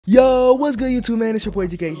Yo, what's good YouTube, man? It's your boy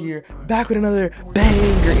DK here, back with another banger.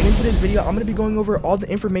 And in today's video, I'm going to be going over all the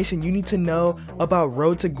information you need to know about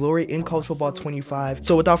Road to Glory in College Football 25.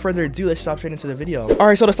 So without further ado, let's jump straight into the video.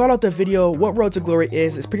 Alright, so to start out the video, what Road to Glory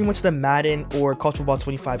is pretty much the Madden or College Football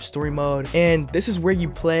 25 story mode. And this is where you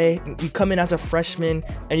play. You come in as a freshman,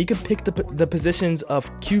 and you can pick the positions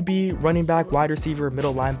of QB, running back, wide receiver,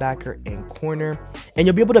 middle linebacker, and corner. And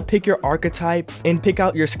you'll be able to pick your archetype and pick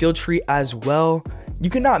out your skill tree as well. You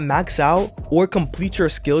cannot max out or complete your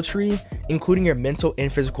skill tree, including your mental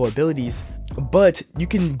and physical abilities, but you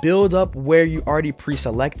can build up where you already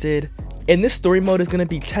pre-selected. And this story mode is going to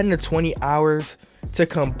be 10 to 20 hours to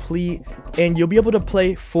complete, and you'll be able to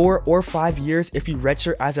play 4 or 5 years if you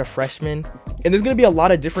redshirt as a freshman. And there's going to be a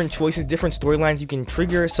lot of different choices, different storylines you can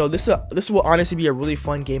trigger, so this will honestly be a really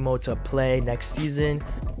fun game mode to play next season.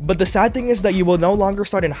 But the sad thing is that you will no longer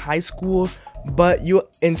start in high school, but you'll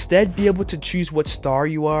instead be able to choose what star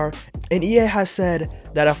you are. And EA has said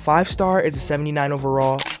that a 5-star is a 79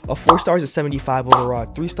 overall, a 4-star is a 75 overall, a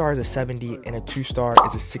 3-star is a 70, and a 2-star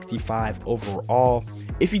is a 65 overall.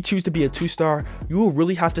 If you choose to be a 2-star, you will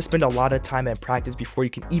really have to spend a lot of time at practice before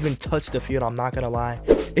you can even touch the field, I'm not gonna lie.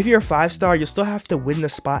 If you're a 5-star, you'll still have to win the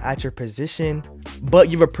spot at your position,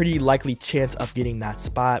 but you have a pretty likely chance of getting that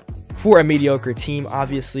spot for a mediocre team,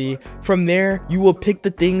 obviously. From there, you will pick the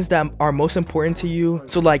things that are most important to you.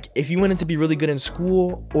 So like if you wanted to be really good in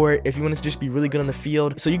school, or if you wanted to just be really good on the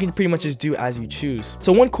field, so you can pretty much just do as you choose.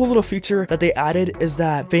 So one cool little feature that they added is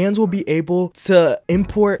that fans will be able to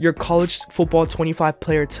import your College Football 25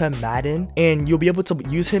 player to Madden, and you'll be able to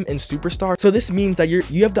use him in Superstar. So this means that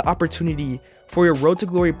you have the opportunity for your Road to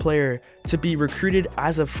Glory player to be recruited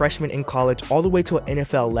as a freshman in college all the way to an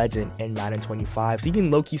NFL legend in Madden 25. So you can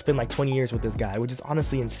low-key spend like 20 years with this guy, which is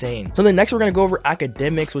honestly insane. So then next we're going to go over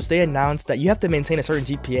academics, which they announced that you have to maintain a certain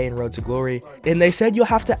GPA in Road to Glory. And they said you'll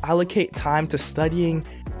have to allocate time to studying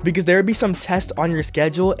because there will be some tests on your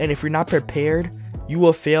schedule, and if you're not prepared, you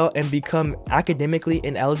will fail and become academically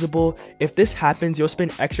ineligible. If this happens, you'll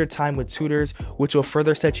spend extra time with tutors, which will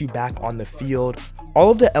further set you back on the field. All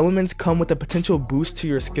of the elements come with a potential boost to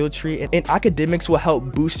your skill tree, and academics will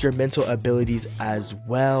help boost your mental abilities as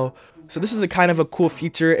well. So this is a kind of a cool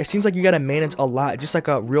feature. It seems like you gotta manage a lot, just like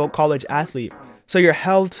a real college athlete. So your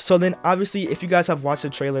health, so then obviously if you guys have watched the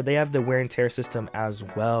trailer, they have the wear and tear system as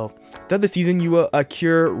well. Throughout the season, you will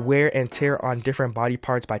cure wear and tear on different body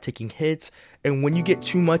parts by taking hits, and when you get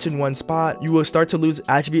too much in one spot, you will start to lose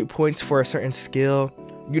attribute points for a certain skill.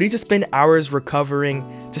 You need to spend hours recovering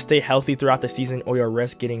to stay healthy throughout the season, or you'll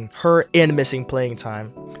risk getting hurt and missing playing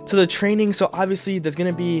time. So the training, so obviously there's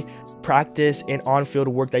going to be practice and on-field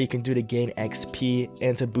work that you can do to gain XP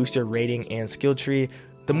and to boost your rating and skill tree.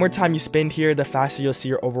 The more time you spend here, the faster you'll see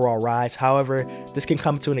your overall rise. However, this can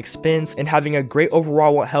come to an expense, and having a great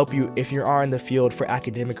overall won't help you if you are in the field for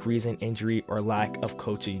academic reason, injury, or lack of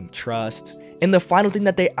coaching trust. And the final thing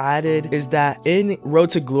that they added is that in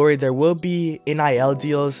Road to Glory, there will be NIL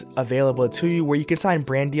deals available to you where you can sign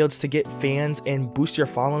brand deals to get fans and boost your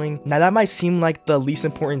following. Now that might seem like the least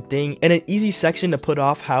important thing and an easy section to put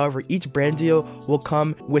off. However, each brand deal will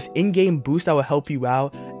come with in-game boost that will help you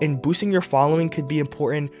out, and boosting your following could be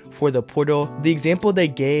important for the portal. The example they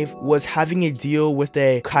gave was having a deal with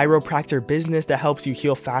a chiropractor business that helps you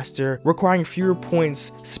heal faster, requiring fewer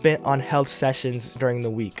points spent on health sessions during the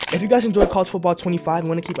week. If you guys enjoyed College Football 25 and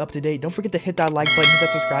want to keep up to date, don't forget to hit that like button, hit that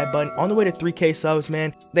subscribe button. On the way to 3K subs,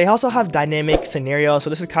 man. They also have dynamic scenarios, so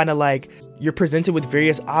this is kind of like you're presented with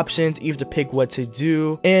various options, you have to pick what to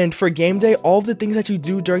do. And for game day, all of the things that you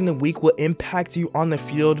do during the week will impact you on the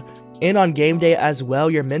field and on game day as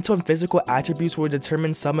well. Your mental and physical attributes will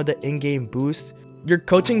determine some of the in-game boosts. Your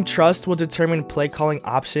coaching trust will determine play calling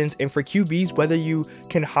options, and for QBs, whether you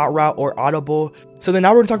can hot route or audible. So then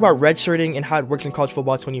now we're gonna talk about redshirting and how it works in College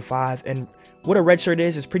Football 25. And what a redshirt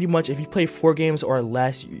is pretty much if you play 4 games or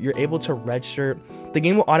less, you're able to redshirt. The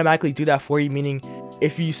game will automatically do that for you, meaning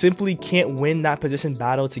if you simply can't win that position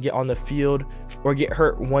battle to get on the field or get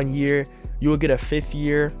hurt 1 year, you will get a 5th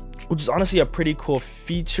year, which is honestly a pretty cool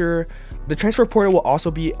feature. The transfer portal will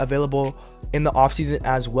also be available in the offseason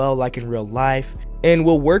as well, like in real life, and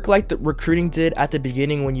will work like the recruiting did at the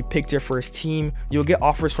beginning. When you picked your first team, you'll get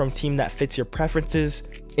offers from a team that fits your preferences,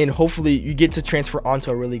 and hopefully you get to transfer onto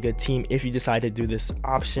a really good team if you decide to do this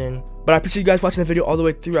option. But I appreciate you guys watching the video all the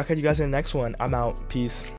way through. I'll catch you guys in the next one. I'm out. Peace.